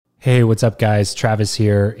Hey, what's up, guys? Travis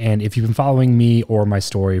here. And if you've been following me or my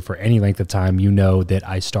story for any length of time, you know that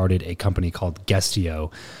I started a company called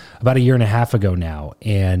Guestio about a year and a half ago now.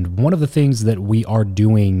 And one of the things that we are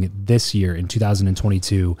doing this year in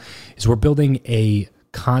 2022 is we're building a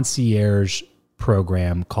concierge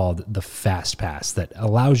program called the Fast Pass that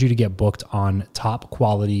allows you to get booked on top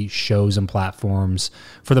quality shows and platforms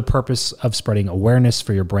for the purpose of spreading awareness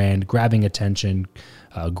for your brand, grabbing attention,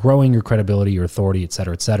 growing your credibility, your authority, et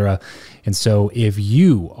cetera, et cetera. And so if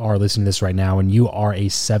you are listening to this right now and you are a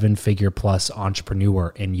 7-figure plus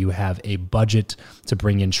entrepreneur and you have a budget to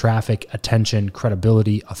bring in traffic, attention,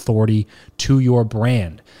 credibility, authority to your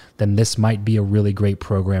brand, then this might be a really great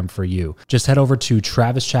program for you. Just head over to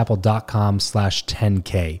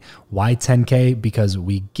travischappell.com/10K. Why 10K? Because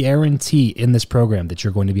we guarantee in this program that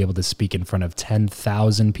you're going to be able to speak in front of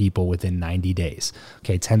 10,000 people within 90 days.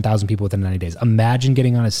 Okay, 10,000 people within 90 days. Imagine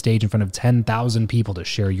getting on a stage in front of 10,000 people to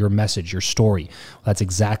share your message, your story. Well, that's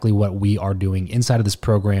exactly what we are doing inside of this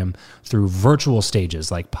program through virtual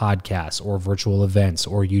stages like podcasts or virtual events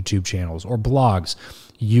or YouTube channels or blogs.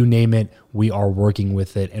 You name it, we are working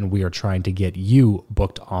with it, and we are trying to get you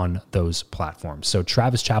booked on those platforms. So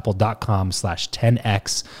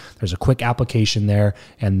travischappell.com/10X. There's a quick application there,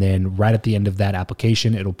 and then right at the end of that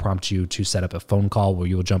application, it'll prompt you to set up a phone call where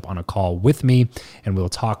you'll jump on a call with me, and we'll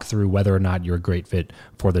talk through whether or not you're a great fit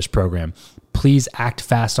for this program. Please act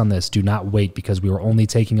fast on this. Do not wait, because we are only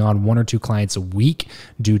taking on 1 or 2 clients a week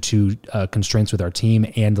due to constraints with our team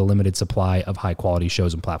and the limited supply of high quality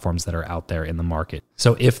shows and platforms that are out there in the market.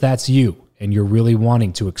 So if that's you and you're really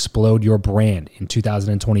wanting to explode your brand in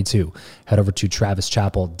 2022, head over to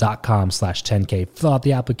travischappell.com/10K, fill out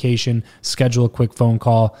the application, schedule a quick phone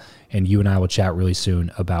call, and you and I will chat really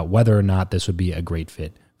soon about whether or not this would be a great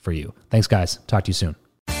fit for you. Thanks, guys. Talk to you soon.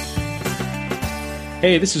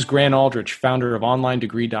 Hey, this is Grant Aldrich, founder of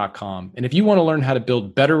OnlineDegree.com. And if you want to learn how to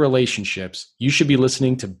build better relationships, you should be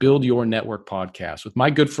listening to Build Your Network podcast with my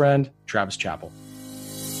good friend, Travis Chappell.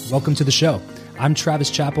 Welcome to the show. I'm Travis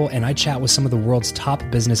Chappell, and I chat with some of the world's top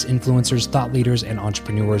business influencers, thought leaders, and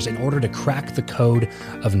entrepreneurs in order to crack the code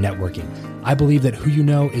of networking. I believe that who you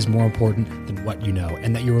know is more important than what you know,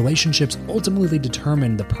 and that your relationships ultimately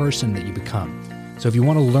determine the person that you become. So if you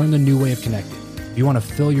want to learn the new way of connecting, if you want to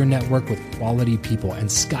fill your network with quality people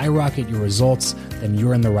and skyrocket your results, then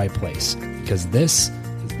you're in the right place, because this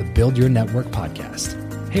is the Build Your Network podcast.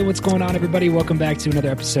 Hey, what's going on, everybody? Welcome back to another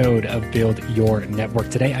episode of Build Your Network.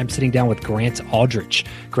 Today, I'm sitting down with Grant Aldrich.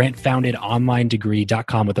 Grant founded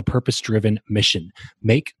OnlineDegree.com with a purpose-driven mission: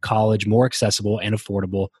 make college more accessible and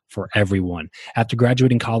affordable for everyone. After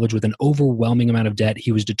graduating college with an overwhelming amount of debt,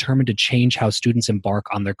 he was determined to change how students embark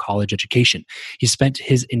on their college education. He spent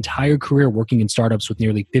his entire career working in startups with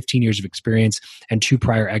nearly 15 years of experience and 2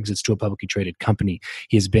 prior exits to a publicly traded company.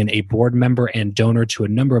 He has been a board member and donor to a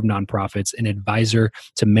number of nonprofits, an advisor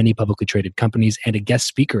to many publicly traded companies, and a guest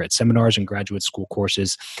speaker at seminars and graduate school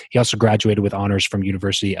courses. He also graduated with honors from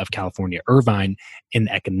University of California, Irvine in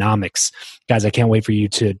economics. Guys, I can't wait for you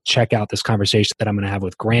to check out this conversation that I'm going to have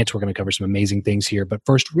with Grant. We're going to cover some amazing things here. But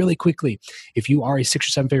first, really quickly, if you are a 6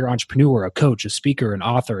 or 7-figure entrepreneur, a coach, a speaker, an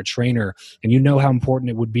author, a trainer, and you know how important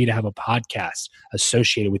it would be to have a podcast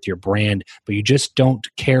associated with your brand, but you just don't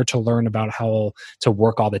care to learn about how to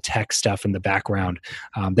work all the tech stuff in the background,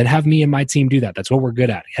 then have me and my team do that. That's what we're good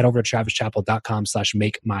at. Head over to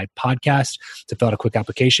travischappell.com/make-my-podcast to fill out a quick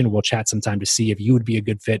application. We'll chat sometime to see if you would be a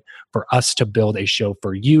good fit for us to build a show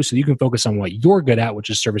for you, so you can focus on what you're good at, which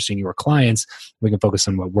is servicing your clients. We can focus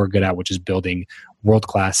on what we're good at, which is building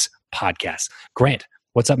world-class podcasts. Grant,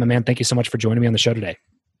 what's up, my man? Thank you so much for joining me on the show today.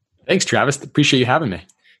 Thanks, Travis. Appreciate you having me.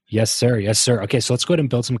 Yes, sir. Yes, sir. Okay, so let's go ahead and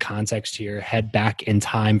build some context here. Head back in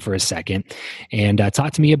time for a second and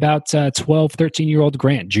talk to me about 12, 13-year-old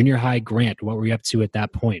Grant, junior high Grant. What were you up to at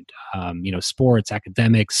that point? Sports,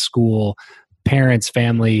 academics, school, parents,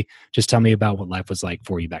 family. Just tell me about what life was like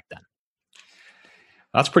for you back then.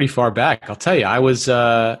 That's pretty far back. I'll tell you, I was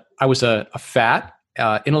a fat,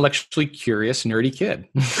 intellectually curious, nerdy kid.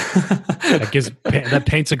 That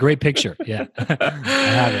paints a great picture. Yeah, I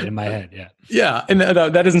have it in my head. Yeah, yeah, and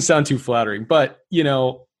that doesn't sound too flattering, but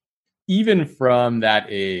even from that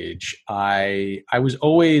age, I was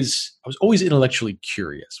always intellectually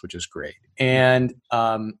curious, which is great. And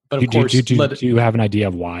but of course, do you have an idea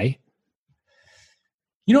of why?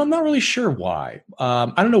 I'm not really sure why.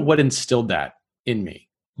 I don't know what instilled that in me,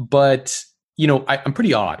 but I'm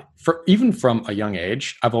pretty odd. Even from a young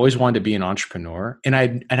age, I've always wanted to be an entrepreneur, and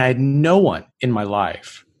I had no one in my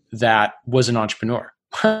life that was an entrepreneur.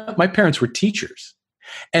 My parents were teachers,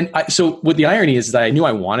 and so what the irony is that I knew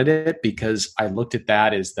I wanted it because I looked at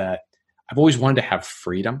that as that I've always wanted to have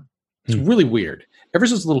freedom. It's really weird. Ever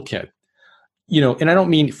since a little kid, and I don't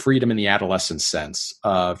mean freedom in the adolescent sense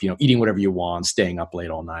of, eating whatever you want, staying up late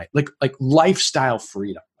all night, like lifestyle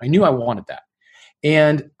freedom. I knew I wanted that.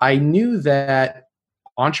 And I knew that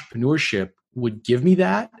entrepreneurship would give me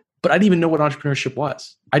that, but I didn't even know what entrepreneurship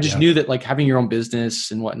was. I just knew that like having your own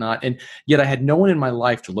business and whatnot. And yet I had no one in my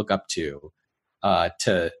life to look up to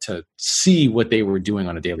see what they were doing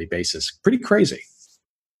on a daily basis. Pretty crazy.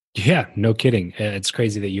 Yeah, no kidding. It's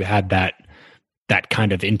crazy that you had that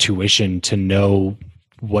kind of intuition to know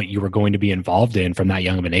what you were going to be involved in from that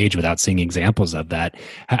young of an age without seeing examples of that.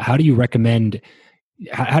 How do you recommend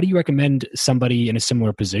somebody in a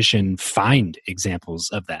similar position find examples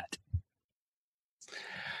of that?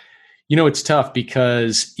 It's tough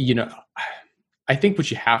because, I think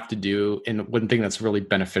what you have to do, and one thing that's really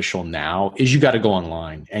beneficial now, is you got to go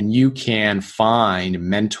online and you can find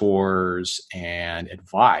mentors and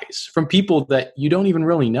advice from people that you don't even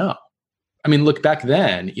really know. I mean, look, back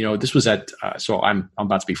then, this was so I'm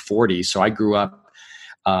about to be 40. So I grew up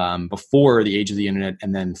before the age of the internet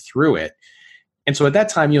and then through it. And so at that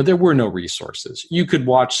time, there were no resources. You could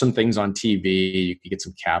watch some things on TV, you could get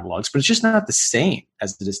some catalogs, but it's just not the same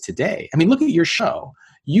as it is today. I mean, look at your show.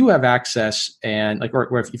 You have access, and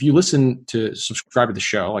or if you subscribe to the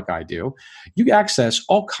show like I do, you access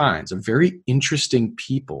all kinds of very interesting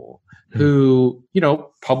people who,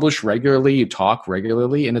 publish regularly, you talk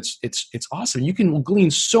regularly, and it's awesome. You can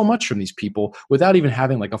glean so much from these people without even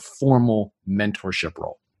having like a formal mentorship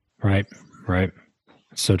role. Right.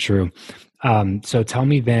 So true. So tell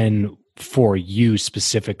me then, for you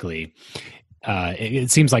specifically,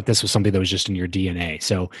 it seems like this was something that was just in your DNA.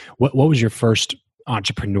 So what was your first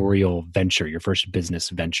entrepreneurial venture, your first business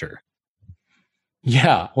venture?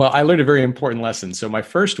 Yeah, well, I learned a very important lesson. So my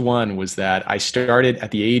first one was that I started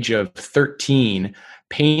at the age of 13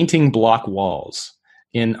 painting block walls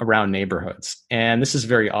in around neighborhoods. And this is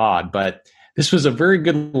very odd, but this was a very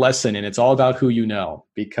good lesson, and it's all about who you know,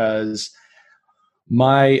 because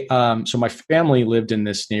my family lived in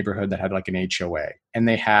this neighborhood that had like an HOA, and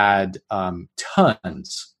they had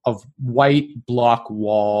tons of white block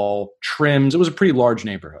wall trims. It was a pretty large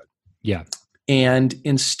neighborhood. Yeah. And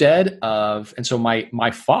so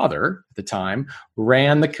my father at the time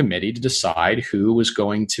ran the committee to decide who was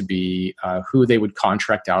going to be, who they would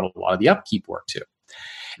contract out a lot of the upkeep work to.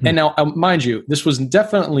 And now, mind you, this was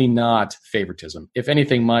definitely not favoritism. If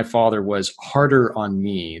anything, my father was harder on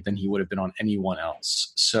me than he would have been on anyone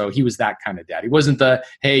else. So he was that kind of dad. He wasn't the,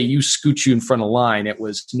 hey, you scoot you in front of the line. It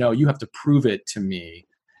was, no, you have to prove it to me.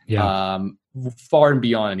 Yeah. Far and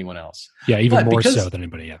beyond anyone else. Yeah, even more so than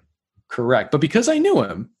anybody. Yeah. Correct. But because I knew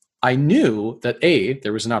him, I knew that A,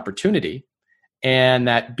 there was an opportunity, and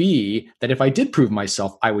that B, that if I did prove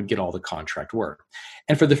myself, I would get all the contract work.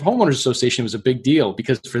 And for the homeowners association, it was a big deal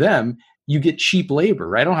because for them, you get cheap labor,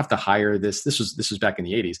 right? I don't have to hire this. This was back in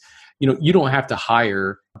the 80s. You don't have to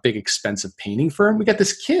hire a big expensive painting firm. We got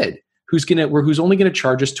this kid who's only going to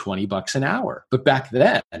charge us $20 an hour. But back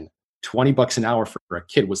then, $20 an hour for a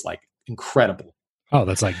kid was like incredible. Oh,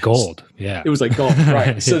 that's like gold. Yeah. It was like gold.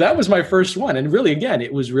 Right. So that was my first one. And really, again,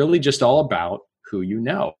 it was really just all about who you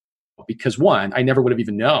know. Because one, I never would have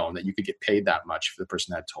even known that you could get paid that much for the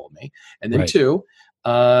person that had told me. And then right. Two,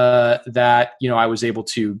 that, I was able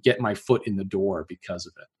to get my foot in the door because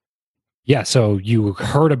of it. Yeah. So you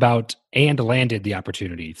heard about and landed the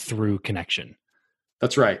opportunity through connection.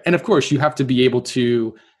 That's right. And of course you have to be able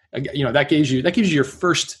to, that gives you your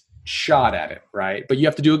first shot at it, right? But you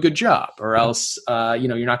have to do a good job, or else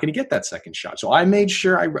you're not going to get that second shot. So I made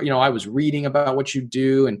sure I was reading about what you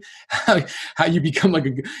do and how you become like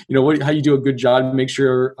how you do a good job and make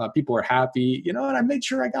sure people are happy, and I made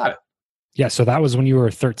sure I got it. Yeah. So that was when you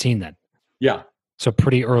were 13 then. Yeah. So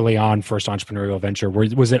pretty early on, first entrepreneurial venture.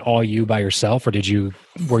 Was it all you by yourself, or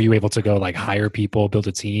were you able to go like hire people, build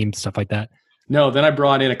a team, stuff like that? No, then I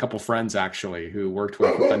brought in a couple friends actually who worked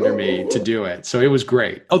under me to do it. So it was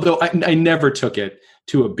great. Although I never took it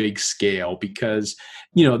to a big scale because,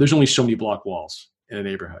 there's only so many block walls in a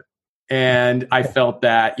neighborhood. And I felt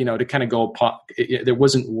that, to kind of go, there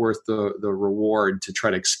wasn't worth the reward to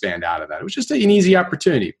try to expand out of that. It was just an easy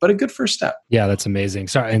opportunity, but a good first step. Yeah, that's amazing.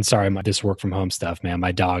 Sorry, this work from home stuff, man.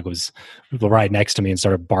 My dog was right next to me and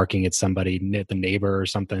started barking at somebody, the neighbor or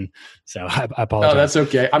something. So I apologize. Oh, that's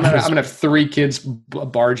okay. I'm gonna have 3 kids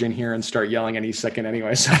barge in here and start yelling any second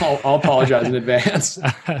anyway. So I'll apologize in advance.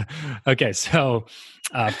 Okay, so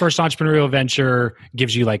First entrepreneurial venture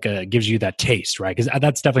gives you that taste, right? Because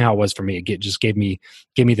that's definitely how it was for me. Just gave me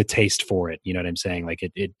the taste for it. You know what I'm saying? Like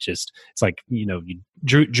it's like, you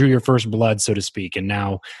drew your first blood, so to speak, and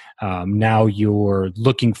now you're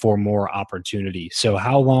looking for more opportunity. So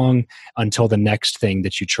how long until the next thing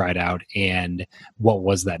that you tried out, and what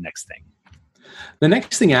was that next thing? The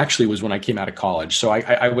next thing actually was when I came out of college. So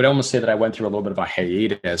I would almost say that I went through a little bit of a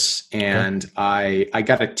hiatus, and I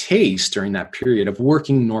got a taste during that period of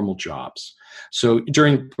working normal jobs. So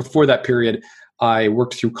before that period, I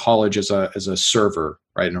worked through college as a server,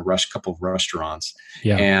 right, in a couple of restaurants,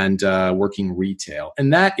 and working retail.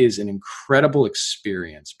 And that is an incredible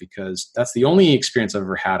experience because that's the only experience I've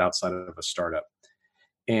ever had outside of a startup.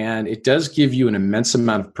 And it does give you an immense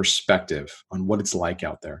amount of perspective on what it's like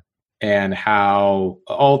out there, and how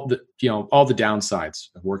all the downsides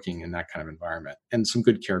of working in that kind of environment, and some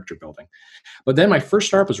good character building. But then my first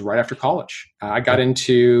startup was right after college. I got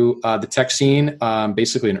into the tech scene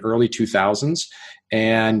basically in early 2000s,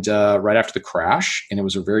 and right after the crash, and it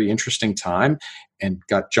was a very interesting time, and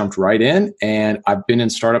got jumped right in. And I've been in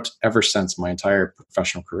startups ever since, my entire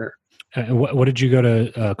professional career. What did you go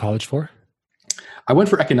to college for? I went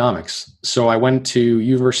for economics. So I went to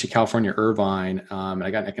University of California, Irvine, and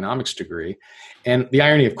I got an economics degree. And the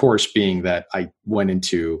irony, of course, being that I went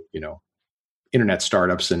into, internet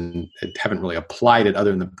startups and haven't really applied it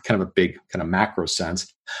other than the kind of a big kind of macro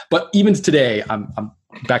sense. But even today, I'm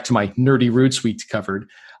back to my nerdy roots we covered.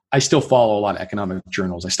 I still follow a lot of economic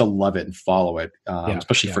journals. I still love it and follow it,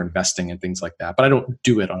 especially for investing and things like that. But I don't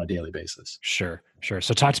do it on a daily basis. Sure.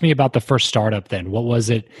 So talk to me about the first startup then. What was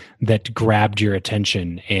it that grabbed your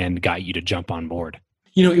attention and got you to jump on board?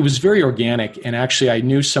 It was very organic. And actually, I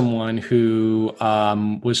knew someone who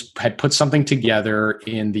had put something together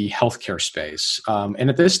in the healthcare space. And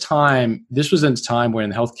at this time, this was a time when in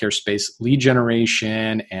the healthcare space, lead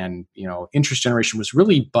generation and interest generation was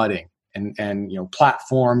really budding. And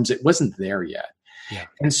platforms, it wasn't there yet. Yeah.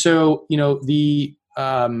 And so,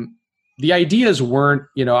 the ideas weren't,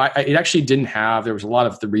 it actually didn't have, there was a lot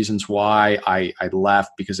of the reasons why I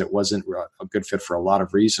left, because it wasn't a good fit for a lot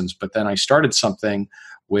of reasons. But then I started something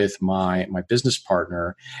with my business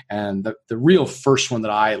partner, and the real first one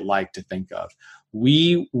that I like to think of,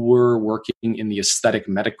 we were working in the aesthetic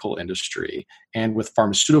medical industry and with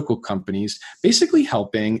pharmaceutical companies, basically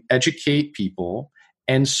helping educate people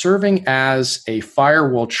and serving as a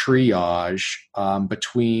firewall triage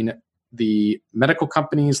between the medical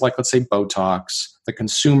companies, like let's say Botox, the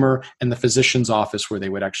consumer, and the physician's office where they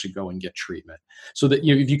would actually go and get treatment. So that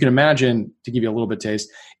if you can imagine, to give you a little bit of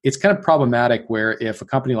taste, it's kind of problematic where if a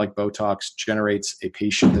company like Botox generates a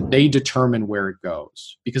patient, that they determine where it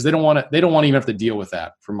goes, because they don't want to even have to deal with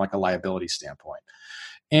that from like a liability standpoint.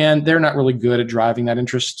 And they're not really good at driving that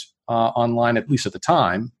interest online, at least at the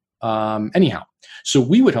time. Anyhow, so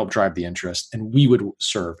we would help drive the interest, and we would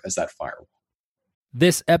serve as that firewall.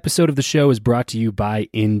 This episode of the show is brought to you by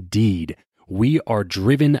Indeed. We are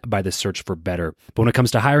driven by the search for better. But when it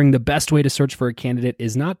comes to hiring, the best way to search for a candidate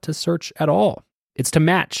is not to search at all. It's to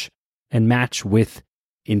match, and match with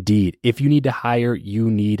Indeed. If you need to hire, you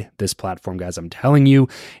need this platform, guys. I'm telling you,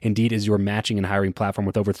 Indeed is your matching and hiring platform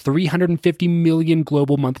with over 350 million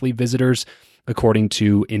global monthly visitors, according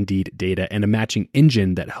to Indeed data, and a matching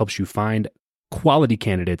engine that helps you find quality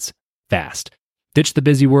candidates fast. Ditch the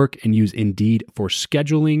busy work and use Indeed for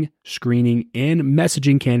scheduling, screening, and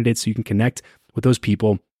messaging candidates so you can connect with those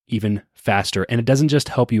people even faster. And it doesn't just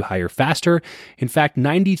help you hire faster. In fact,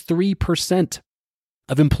 93%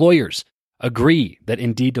 of employers agree that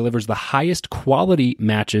Indeed delivers the highest quality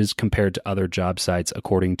matches compared to other job sites,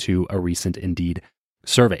 according to a recent Indeed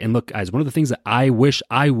survey. And look, guys, one of the things that I wish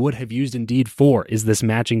I would have used Indeed for is this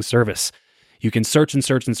matching service. You can search and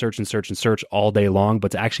search and search and search and search all day long,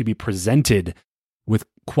 but to actually be presented with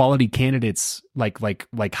quality candidates, like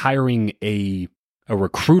hiring a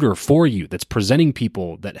recruiter for you that's presenting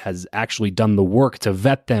people that has actually done the work to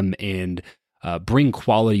vet them and bring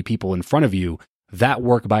quality people in front of you, that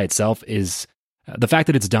work by itself is the fact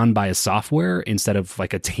that it's done by a software instead of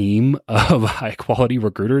like a team of high quality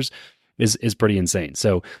recruiters is pretty insane.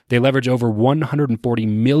 So they leverage over 140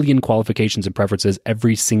 million qualifications and preferences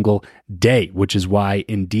every single day, which is why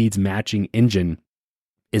Indeed's matching engine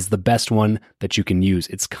is the best one that you can use.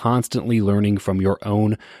 It's constantly learning from your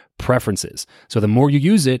own preferences. So the more you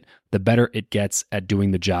use it, the better it gets at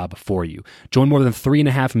doing the job for you. Join more than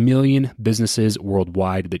 3.5 million businesses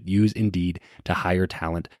worldwide that use Indeed to hire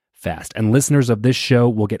talent fast. And listeners of this show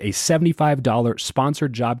will get a $75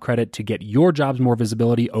 sponsored job credit to get your jobs more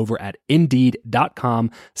visibility over at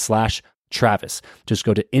Indeed.com/talk. Travis. Just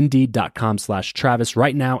go to Indeed.com/Travis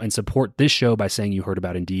right now and support this show by saying you heard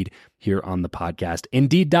about Indeed here on the podcast.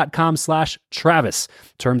 Indeed.com/Travis.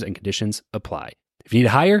 Terms and conditions apply. If you need to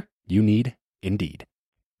hire, you need Indeed.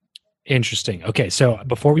 Interesting. Okay, so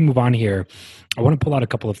before we move on here, I want to pull out a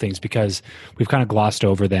couple of things because we've kind of glossed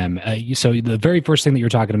over them. So the very first thing that you're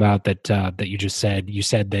talking about that you just said, you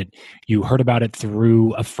said that you heard about it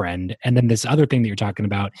through a friend, and then this other thing that you're talking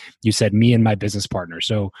about, you said me and my business partner.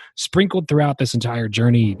 So sprinkled throughout this entire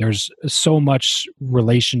journey, there's so much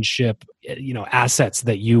relationship, assets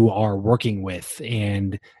that you are working with,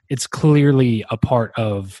 and it's clearly a part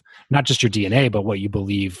of not just your DNA, but what you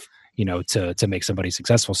believe to make somebody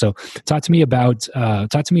successful. So talk to me about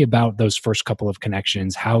those first couple of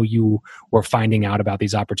connections, how you were finding out about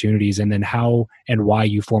these opportunities, and then how and why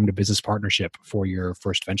you formed a business partnership for your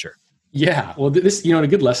first venture. Yeah. Well, this, a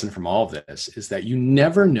good lesson from all of this is that you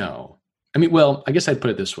never know. I guess I'd put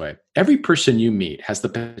it this way. Every person you meet has the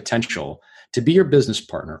potential to be your business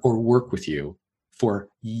partner or work with you for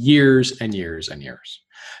years and years and years.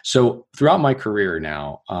 So throughout my career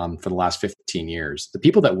now, for the last 15 years, the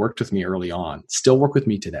people that worked with me early on still work with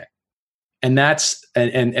me today. And that's,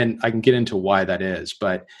 and I can get into why that is,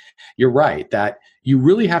 but you're right that you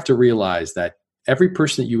really have to realize that every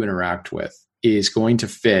person that you interact with is going to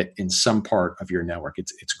fit in some part of your network.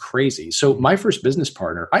 It's crazy. So my first business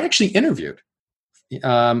partner, I actually interviewed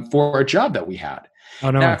for a job that we had.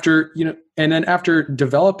 Oh, no. And then after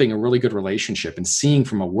developing a really good relationship and seeing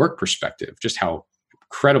from a work perspective just how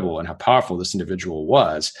incredible and how powerful this individual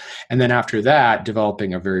was, and then after that,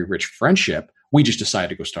 developing a very rich friendship, we just decided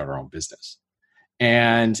to go start our own business.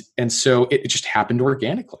 And so it just happened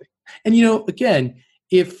organically. And again,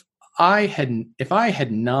 if I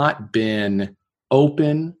had not been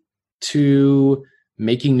open to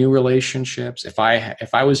making new relationships, if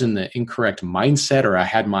I was in the incorrect mindset or I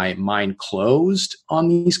had my mind closed on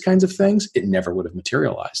these kinds of things, it never would have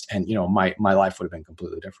materialized. And, my life would have been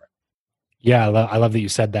completely different. Yeah. I love that you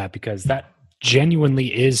said that, because that genuinely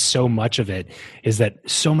is so much of it, is that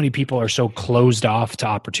so many people are so closed off to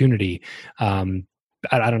opportunity.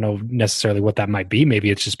 I don't know necessarily what that might be. Maybe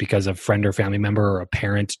it's just because a friend or family member or a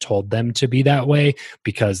parent told them to be that way,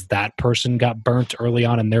 because that person got burnt early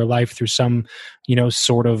on in their life through some,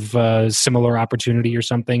 sort of similar opportunity or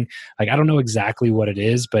something. Like, I don't know exactly what it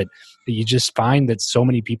is, but you just find that so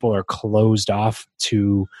many people are closed off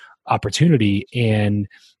to opportunity, and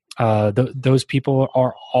those people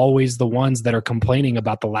are always the ones that are complaining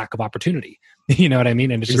about the lack of opportunity. You know what I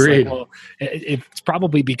mean? And it's just Agreed. like, well, it's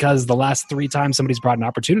probably because the last 3 times somebody's brought an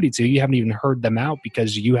opportunity to you, you haven't even heard them out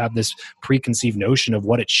because you have this preconceived notion of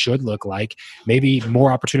what it should look like. Maybe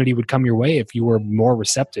more opportunity would come your way if you were more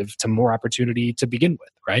receptive to more opportunity to begin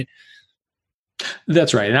with, right?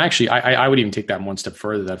 That's right. And actually, I would even take that one step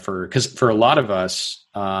further, because for a lot of us,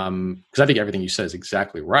 because I think everything you said is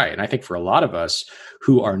exactly right. And I think for a lot of us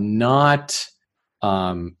who are not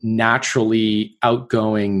naturally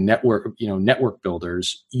outgoing network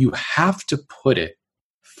builders, you have to put it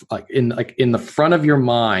in the front of your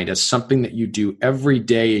mind as something that you do every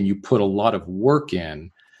day and you put a lot of work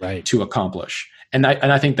in, right, to accomplish. And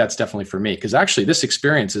I think that's definitely for me, because actually this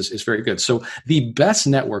experience is very good. So the best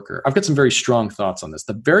networker, I've got some very strong thoughts on this.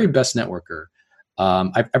 The very best networker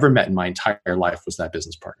I've ever met in my entire life was that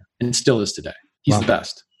business partner, and still is today. He's the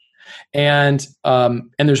best. And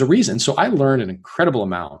there's a reason. So I learned an incredible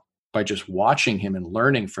amount by just watching him and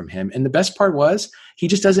learning from him. And the best part was he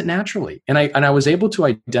just does it naturally. And I was able to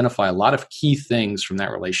identify a lot of key things from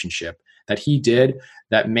that relationship that he did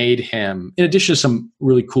that made him, in addition to some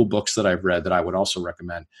really cool books that I've read that I would also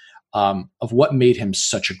recommend, of what made him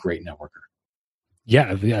such a great networker.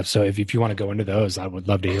 Yeah. So if you want to go into those, I would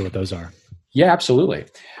love to hear what those are. Yeah, absolutely.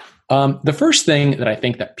 The first thing that I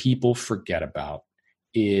think that people forget about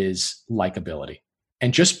is likability,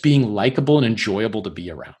 and just being likable and enjoyable to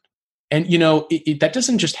be around. And, that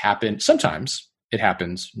doesn't just happen. Sometimes it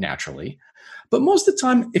happens naturally, but most of the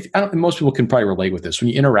time, most people can probably relate with this. When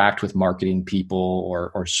you interact with marketing people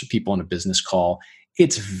or people on a business call,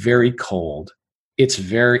 it's very cold.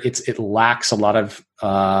 It lacks a lot of,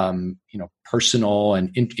 personal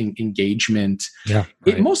and engagement. Yeah,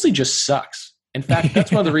 right. It mostly just sucks. In fact,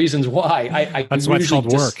 that's one of the reasons why that's why it's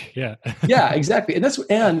called work. Yeah. Yeah, exactly. And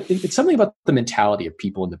it's something about the mentality of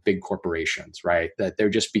people in the big corporations, right? That they're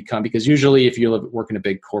just because usually if you work in a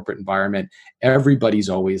big corporate environment, everybody's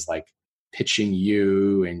always like pitching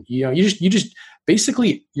you, and you just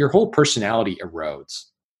basically your whole personality erodes,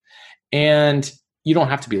 and you don't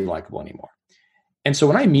have to be likable anymore. And so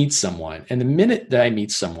when I meet someone, and the minute that I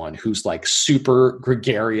meet someone who's like super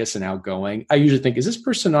gregarious and outgoing, I usually think, is this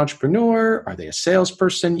person an entrepreneur? Are they a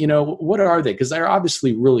salesperson? What are they? Because they're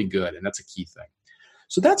obviously really good. And that's a key thing.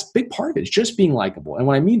 So that's a big part of it, is just being likable. And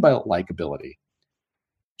what I mean by likability,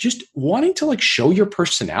 just wanting to like show your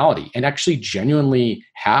personality and actually genuinely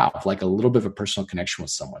have like a little bit of a personal connection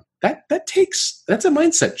with someone. That's a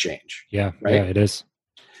mindset change. Yeah. Right. Yeah, it is.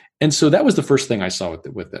 And so that was the first thing I saw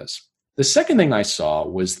with this. The second thing I saw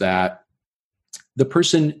was that the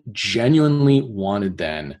person genuinely wanted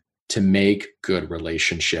then to make good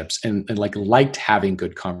relationships and like liked having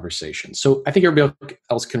good conversations. So I think everybody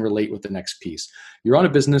else can relate with the next piece. You're on a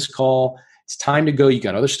business call. It's time to go. You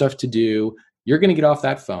got other stuff to do. You're going to get off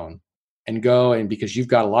that phone and go. And because you've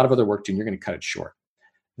got a lot of other work to do, you're going to cut it short.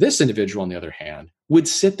 This individual, on the other hand, would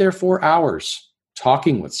sit there for hours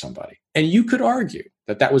talking with somebody. And you could argue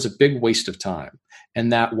that that was a big waste of time.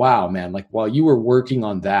 And that, wow, man, like while you were working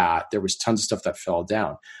on that, there was tons of stuff that fell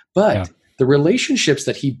down. But the relationships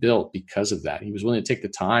that he built because of that, he was willing to take the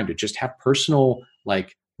time to just have personal,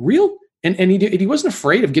 like real, and he wasn't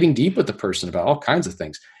afraid of getting deep with the person about all kinds of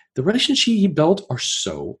things. The relationships he built are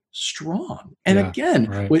so strong. And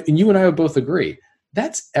and you and I would both agree,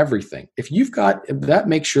 that's everything. If you've got, that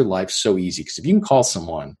makes your life so easy. Because if you can call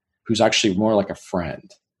someone who's actually more like a friend,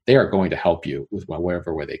 they are going to help you with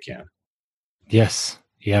whatever way they can. Yes,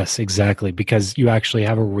 exactly. Because you actually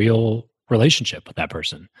have a real relationship with that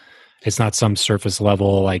person. It's not some surface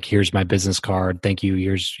level, like, here's my business card. Thank you.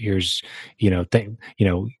 Here's,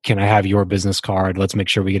 can I have your business card? Let's make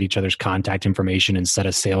sure we get each other's contact information and set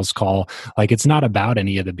a sales call. Like, it's not about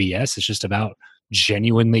any of the BS. It's just about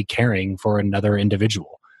genuinely caring for another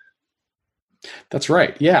individual. That's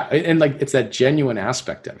right. Yeah. And like, it's that genuine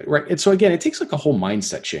aspect of it. Right. And so again, it takes like a whole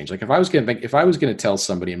mindset change. Like if I was going to tell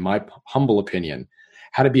somebody, in my humble opinion,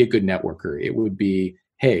 how to be a good networker, it would be,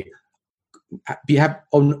 hey, have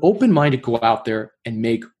an open mind to go out there and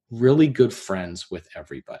make really good friends with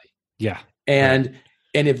everybody. Yeah. And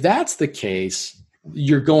if that's the case,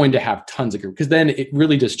 you're going to have tons of, because then it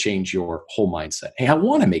really does change your whole mindset. Hey, I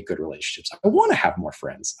want to make good relationships. I want to have more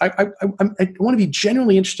friends. I want to be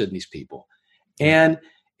genuinely interested in these people. And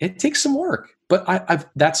it takes some work, but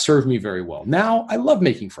that served me very well. Now I love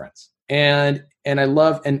making friends, and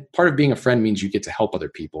part of being a friend means you get to help other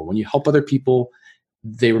people. When you help other people,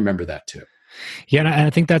 they remember that too. Yeah, and I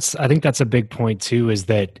think that's a big point too, is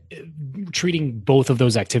that treating both of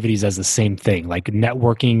those activities as the same thing, like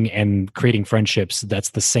networking and creating friendships, that's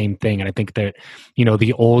the same thing. And I think that,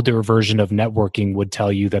 the older version of networking would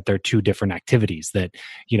tell you that they're two different activities, that,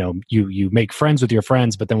 you make friends with your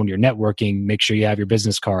friends, but then when you're networking, make sure you have your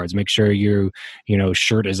business cards, make sure your,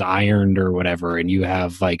 shirt is ironed or whatever, and you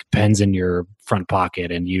have like pens in your front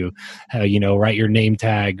pocket, and you write your name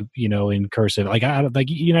tag, in cursive, like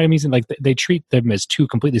you know what I mean? Like they treat them as two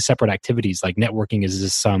completely separate activities. Like networking is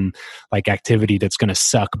just some like activity that's going to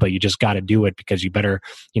suck, but you just got to do it because you better,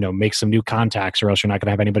 make some new contacts, or else you're not going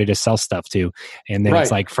to have anybody to sell stuff to. And then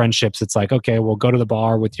it's like friendships. It's like, okay, well, go to the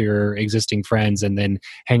bar with your existing friends and then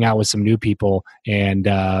hang out with some new people and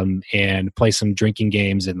play some drinking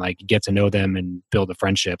games and like get to know them and build a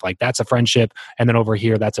friendship. Like that's a friendship. And then over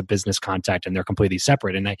here, that's a business contact, and they're completely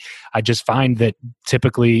separate. And I just find that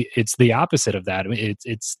typically it's the opposite of that.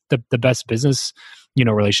 It's the best business,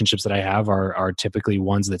 relationships that I have are typically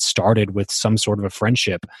ones that started with some sort of a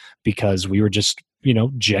friendship, because we were just,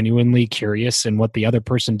 genuinely curious in what the other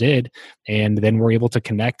person did. And then we're able to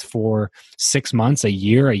connect for 6 months, a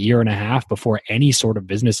year and a half before any sort of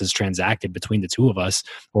business is transacted between the two of us,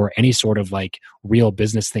 or any sort of like real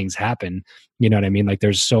business things happen. You know what I mean? Like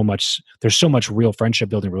there's so much real friendship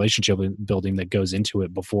building, relationship building that goes into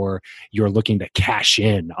it before you're looking to cash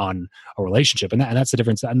in on a relationship. And that's the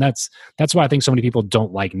difference. And that's why I think so many people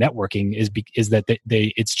don't like networking, is that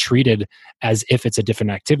it's treated as if it's a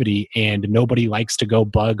different activity, and nobody likes to go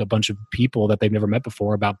bug a bunch of people that they've never met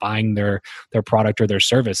before about buying their product or their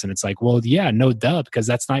service. And it's like, well, yeah, no duh, because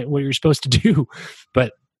that's not what you're supposed to do.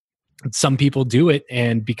 But some people do it,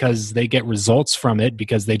 and because they get results from it,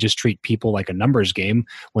 because they just treat people like a numbers game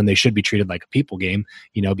when they should be treated like a people game,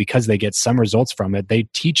 because they get some results from it, they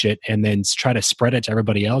teach it and then try to spread it to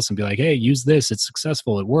everybody else and be like, hey, use this, it's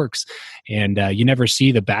successful, it works. And you never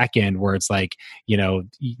see the back end where it's like,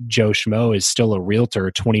 Joe Schmo is still a realtor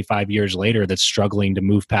 25 years later that's struggling to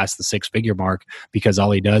move past the 6-figure mark because all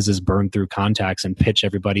he does is burn through contacts and pitch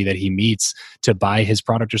everybody that he meets to buy his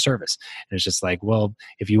product or service. And it's just like, well,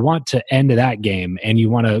 if you want to end that game and you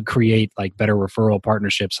want to create like better referral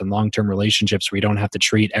partnerships and long-term relationships where you don't have to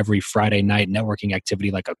treat every Friday night networking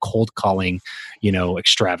activity like a cold calling,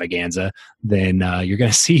 extravaganza, then you're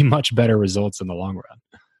going to see much better results in the long run.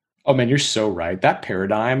 Oh man, you're so right. That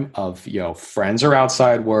paradigm of, friends are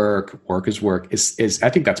outside work, work is work is I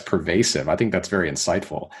think that's pervasive. I think that's very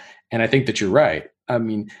insightful. And I think that you're right. I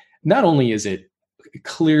mean, not only is it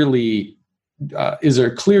clearly, is there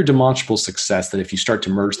a clear demonstrable success that if you start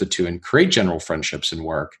to merge the two and create general friendships in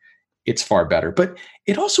work, it's far better, but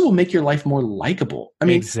it also will make your life more likable. I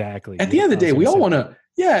mean, exactly. At the end of the day, we all want to,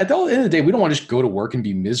 at the end of the day, we don't want to just go to work and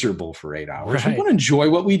be miserable for 8 hours. Right. We want to enjoy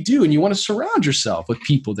what we do, and you want to surround yourself with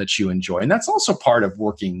people that you enjoy. And that's also part of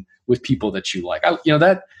working with people that you like.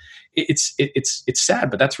 It's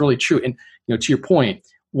sad, but that's really true. And, to your point,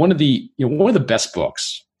 one of the best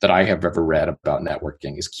books that I have ever read about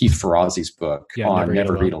networking is Keith Ferrazzi's book on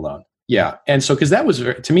Never Read Alone. Yeah. And so, because that was,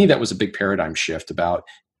 to me, that was a big paradigm shift about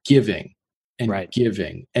giving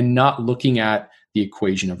and not looking at the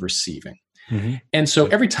equation of receiving. Mm-hmm. And so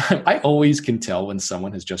every time, I always can tell when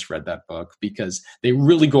someone has just read that book because they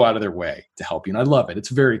really go out of their way to help you. And I love it. It's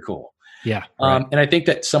very cool. Yeah. Right. And I think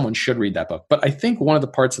that someone should read that book. But I think one of the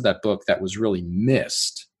parts of that book that was really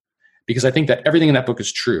missed, because I think that everything in that book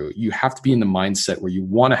is true. You have to be in the mindset where you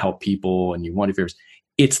want to help people and you want to favors.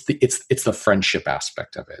 It's the friendship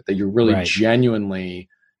aspect of it, that you're really genuinely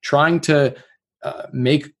trying to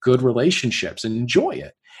make good relationships and enjoy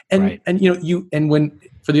it. And when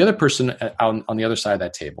for the other person on the other side of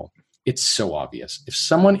that table, it's so obvious. If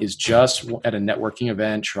someone is just at a networking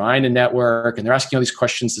event trying to network and they're asking all these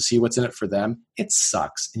questions to see what's in it for them, it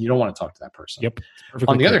sucks, and you don't want to talk to that person. Yep.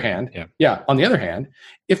 On the other hand,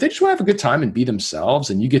 if they just want to have a good time and be themselves,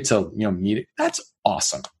 and you get to meet it, that's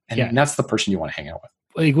awesome, and that's the person you want to hang out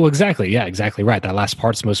with. Well, exactly. Yeah, exactly right. That last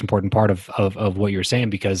part's the most important part of what you're saying,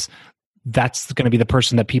 because that's going to be the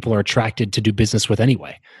person that people are attracted to do business with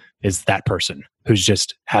anyway, is that person who's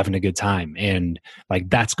just having a good time. And like,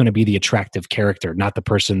 that's going to be the attractive character, not the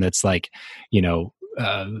person that's like,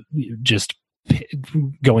 just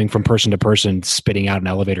going from person to person, spitting out an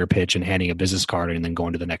elevator pitch and handing a business card and then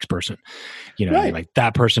going to the next person. Like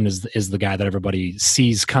that person is the guy that everybody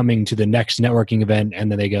sees coming to the next networking event.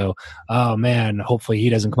 And then they go, oh man, hopefully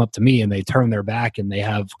he doesn't come up to me. And they turn their back and they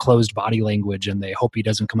have closed body language and they hope he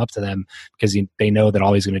doesn't come up to them because they know that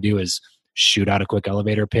all he's going to do is shoot out a quick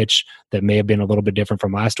elevator pitch that may have been a little bit different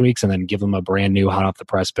from last week's, and then give them a brand new hot off the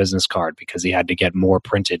press business card because he had to get more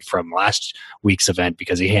printed from last week's event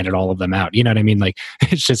because he handed all of them out. You know what I mean? Like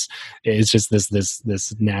it's just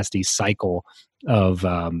this nasty cycle of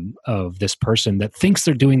this person that thinks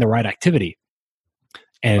they're doing the right activity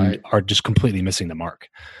and are just completely missing the mark.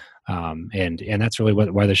 And that's really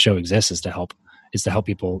why the show exists, is to help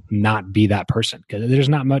people not be that person. Because there's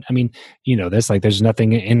not much, there's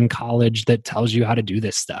nothing in college that tells you how to do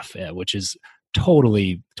this stuff, which is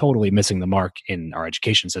totally missing the mark in our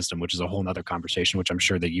education system, which is a whole nother conversation, which I'm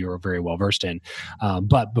sure that you are very well versed in.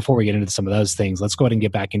 But before we get into some of those things, let's go ahead and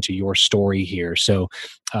get back into your story here. So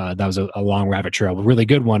that was a long rabbit trail, a really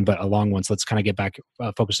good one, but a long one. So let's kind of get back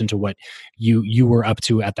focused into what you were up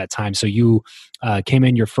to at that time. So you came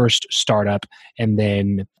in your first startup and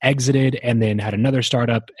then exited, and then had another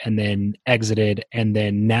startup and then exited, and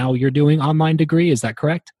then now you're doing online degree. Is that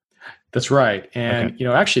correct? That's right. And,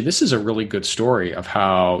 actually, this is a really good story of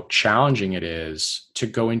how challenging it is to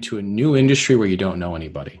go into a new industry where you don't know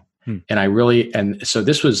anybody. And so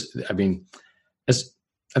this was, as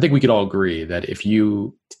I think we could all agree that if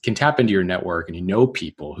you can tap into your network and you know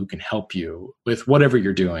people who can help you with whatever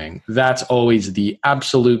you're doing, that's always the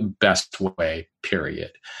absolute best way,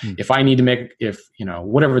 period. If I need to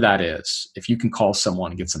whatever that is, if you can call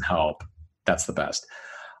someone and get some help, that's the best.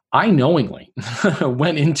 I knowingly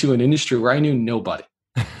went into an industry where I knew nobody.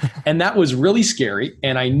 And that was really scary.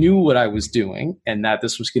 And I knew what I was doing and that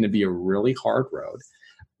this was going to be a really hard road.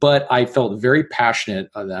 But I felt very passionate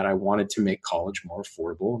that I wanted to make college more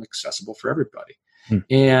affordable and accessible for everybody.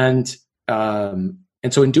 And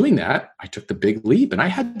so in doing that, I took the big leap and I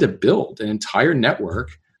had to build an entire network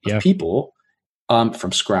of people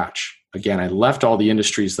from scratch. Again, I left all the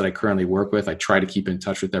industries that I currently work with. I try to keep in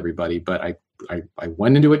touch with everybody, but I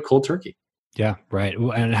went into it cold turkey. Yeah, right.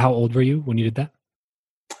 And how old were you when you did that?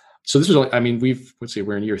 So this was,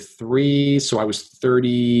 we're in year 3. So I was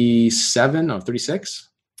 37 or 36.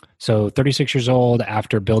 So 36 years old,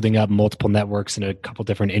 after building up multiple networks in a couple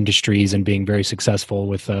different industries and being very successful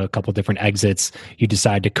with a couple different exits, you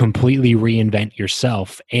decide to completely reinvent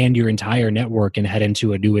yourself and your entire network and head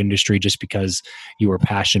into a new industry just because you were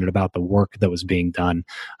passionate about the work that was being done,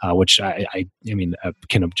 which I mean, I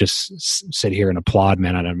can just sit here and applaud,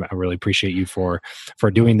 man. I really appreciate you for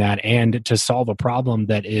doing that, and to solve a problem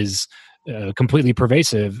that is completely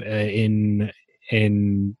pervasive in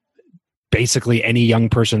basically any young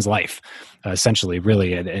person's life, essentially,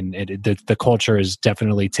 really. And the culture is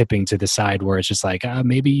definitely tipping to the side where it's just like,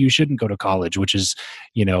 maybe you shouldn't go to college, which is,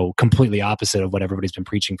 completely opposite of what everybody's been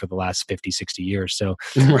preaching for the last 50, 60 years. So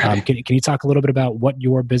Right. can you talk a little bit about what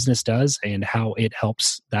your business does and how it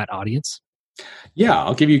helps that audience? Yeah,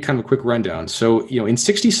 I'll give you kind of a quick rundown. So, in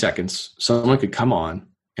 60 seconds, someone could come on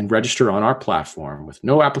and register on our platform with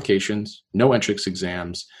no applications, no entrance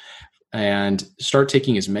exams, and start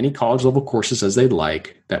taking as many college level courses as they'd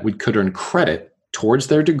like that could earn credit towards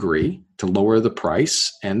their degree to lower the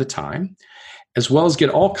price and the time, as well as get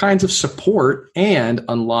all kinds of support and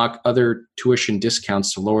unlock other tuition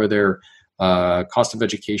discounts to lower their cost of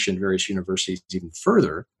education at various universities even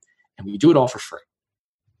further. And we do it all for free.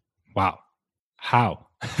 Wow. How?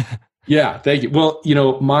 Yeah, thank you. Well,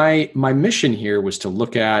 my mission here was to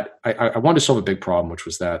look at, I wanted to solve a big problem, which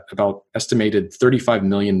was that about estimated 35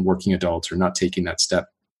 million working adults are not taking that step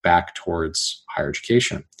back towards higher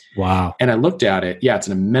education. Wow. And I looked at it. Yeah, it's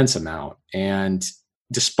an immense amount. And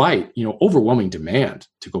despite, overwhelming demand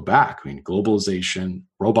to go back, I mean, globalization,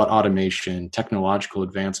 robot automation, technological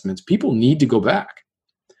advancements, people need to go back.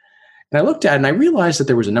 And I looked at it and I realized that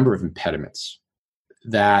there was a number of impediments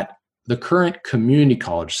that the current community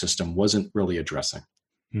college system wasn't really addressing.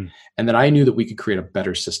 And that I knew that we could create a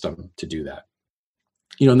better system to do that.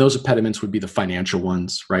 And those impediments would be the financial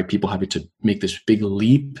ones, right? People having to make this big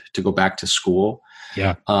leap to go back to school.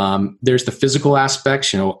 Yeah. There's the physical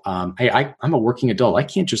aspects. I'm a working adult. I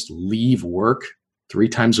can't just leave work 3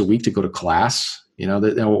 times a week to go to class, and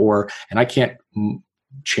I can't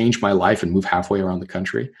change my life and move halfway around the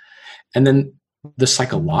country. And then the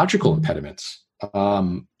psychological impediments.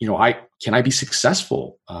 Can I be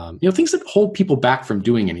successful? Things that hold people back from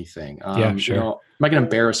doing anything. Yeah, sure. Am I going to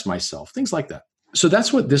embarrass myself? Things like that. So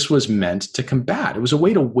that's what this was meant to combat. It was a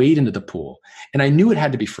way to wade into the pool. And I knew it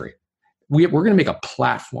had to be free. We're going to make a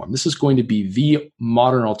platform. This is going to be the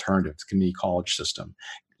modern alternative to the community college system.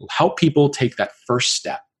 It'll help people take that first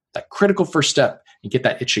step, that critical first step, and get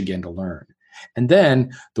that itch again to learn. And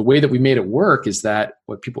then the way that we made it work is that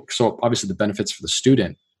so obviously the benefits for the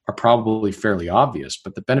student are probably fairly obvious,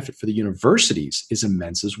 but the benefit for the universities is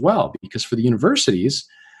immense as well, because for the universities,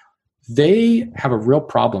 they have a real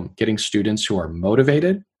problem getting students who are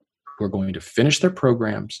motivated, who are going to finish their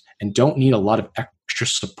programs and don't need a lot of extra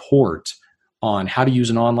support on how to use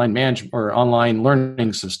an online management or online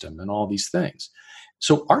learning system and all these things.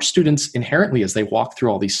 So our students inherently, as they walk through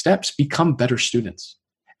all these steps, become better students.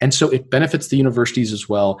 And so it benefits the universities as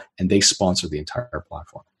well, and they sponsor the entire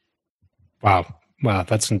platform. Wow,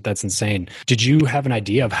 that's insane. Did you have an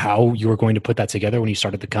idea of how you were going to put that together when you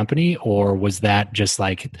started the company? Or was that just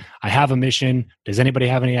like, I have a mission. Does anybody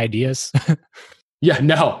have any ideas? Yeah,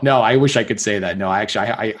 no, I wish I could say that. No,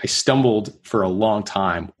 I stumbled for a long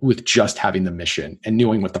time with just having the mission and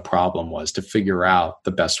knowing what the problem was to figure out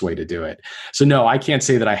the best way to do it. So no, I can't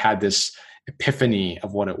say that I had this epiphany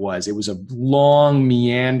of what it was. It was a long,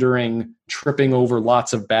 meandering, tripping over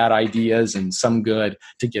lots of bad ideas and some good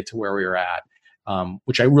to get to where we were at.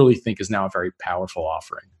 Which I really think is now a very powerful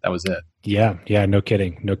offering. That was it. Yeah. No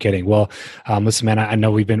kidding. Well, listen, man, I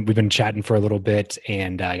know we've been chatting for a little bit,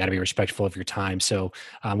 and I got to be respectful of your time. So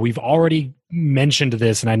we've already mentioned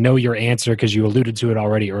this, and I know your answer because you alluded to it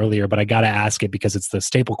already earlier, but I got to ask it because it's the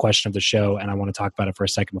staple question of the show, and I want to talk about it for a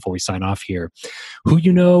second before we sign off here. Who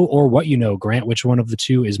you know or what you know, Grant? Which one of the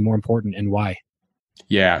two is more important, and why?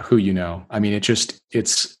 Yeah, who you know. I mean,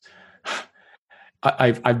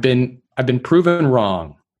 I've been proven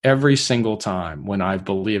wrong every single time when I've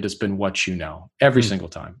believed it's been what you know, every single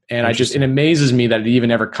time. And it amazes me that it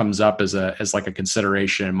even ever comes up as like a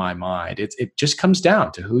consideration in my mind. It just comes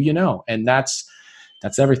down to who you know. And that's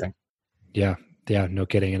everything. Yeah, no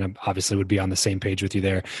kidding. And I obviously would be on the same page with you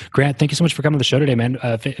there. Grant, thank you so much for coming on the show today, man.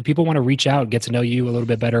 If people want to reach out, get to know you a little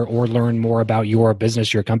bit better, or learn more about your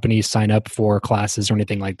business, your company, sign up for classes or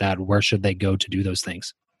anything like that, where should they go to do those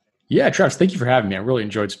things? Yeah, Travis, thank you for having me. I really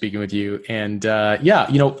enjoyed speaking with you. And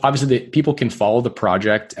obviously people can follow the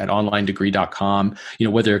project at onlinedegree.com,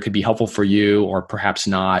 whether it could be helpful for you or perhaps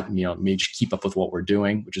not, maybe just keep up with what we're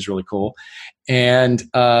doing, which is really cool. And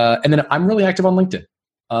then I'm really active on LinkedIn.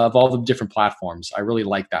 of all the different platforms. I really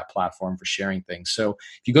like that platform for sharing things. So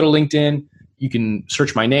if you go to LinkedIn, you can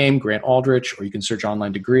search my name, Grant Aldrich, or you can search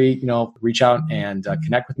online degree, reach out and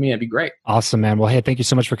connect with me. It'd be great. Awesome, man. Well, hey, thank you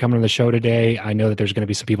so much for coming on the show today. I know that there's going to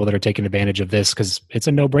be some people that are taking advantage of this because it's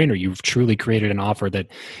a no-brainer. You've truly created an offer that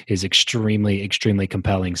is extremely, extremely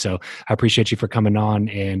compelling. So I appreciate you for coming on,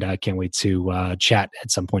 and I can't wait to chat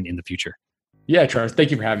at some point in the future. Yeah, Charles.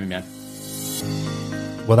 Thank you for having me, man.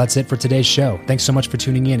 Well, that's it for today's show. Thanks so much for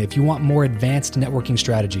tuning in. If you want more advanced networking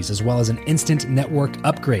strategies as well as an instant network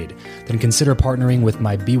upgrade, then consider partnering with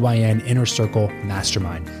my BYN Inner Circle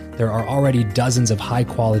Mastermind. There are already dozens of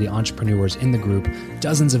high-quality entrepreneurs in the group,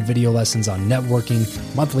 dozens of video lessons on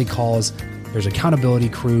networking, monthly calls, there's accountability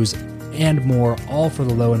crews, and more, all for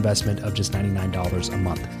the low investment of just $99 a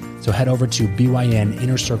month. So head over to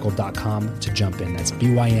byninnercircle.com to jump in. That's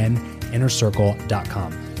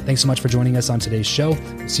byninnercircle.com. Thanks so much for joining us on today's show.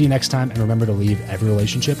 See you next time, and remember to leave every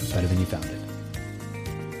relationship better than you found it.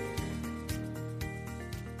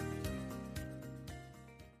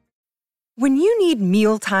 When you need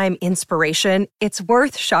mealtime inspiration, it's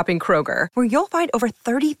worth shopping Kroger, where you'll find over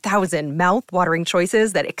 30,000 mouth-watering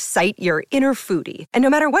choices that excite your inner foodie. And no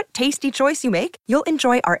matter what tasty choice you make, you'll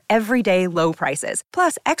enjoy our everyday low prices,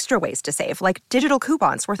 plus extra ways to save, like digital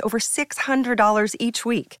coupons worth over $600 each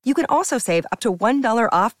week. You can also save up to $1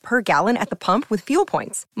 off per gallon at the pump with fuel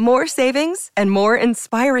points. More savings and more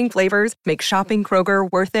inspiring flavors make shopping Kroger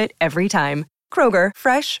worth it every time. Kroger,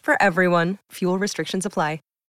 fresh for everyone. Fuel restrictions apply.